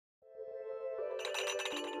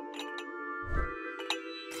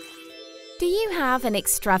Do you have an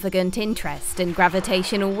extravagant interest in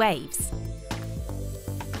gravitational waves?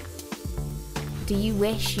 Do you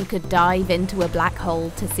wish you could dive into a black hole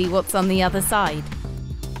to see what's on the other side?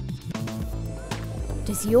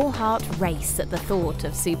 Does your heart race at the thought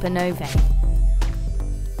of supernovae?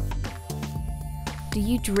 Do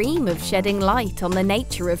you dream of shedding light on the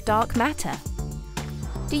nature of dark matter?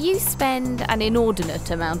 Do you spend an inordinate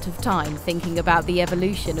amount of time thinking about the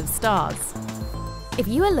evolution of stars? If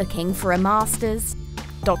you are looking for a master's,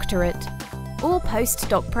 doctorate, or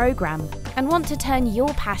postdoc program and want to turn your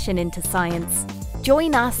passion into science,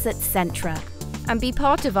 join us at CENTRA and be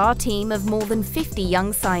part of our team of more than 50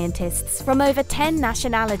 young scientists from over 10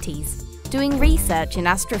 nationalities doing research in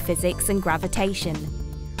astrophysics and gravitation.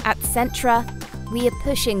 At CENTRA, we are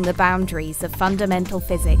pushing the boundaries of fundamental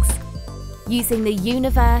physics, using the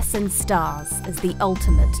universe and stars as the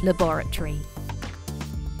ultimate laboratory.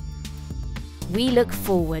 We look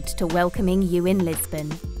forward to welcoming you in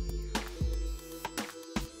Lisbon.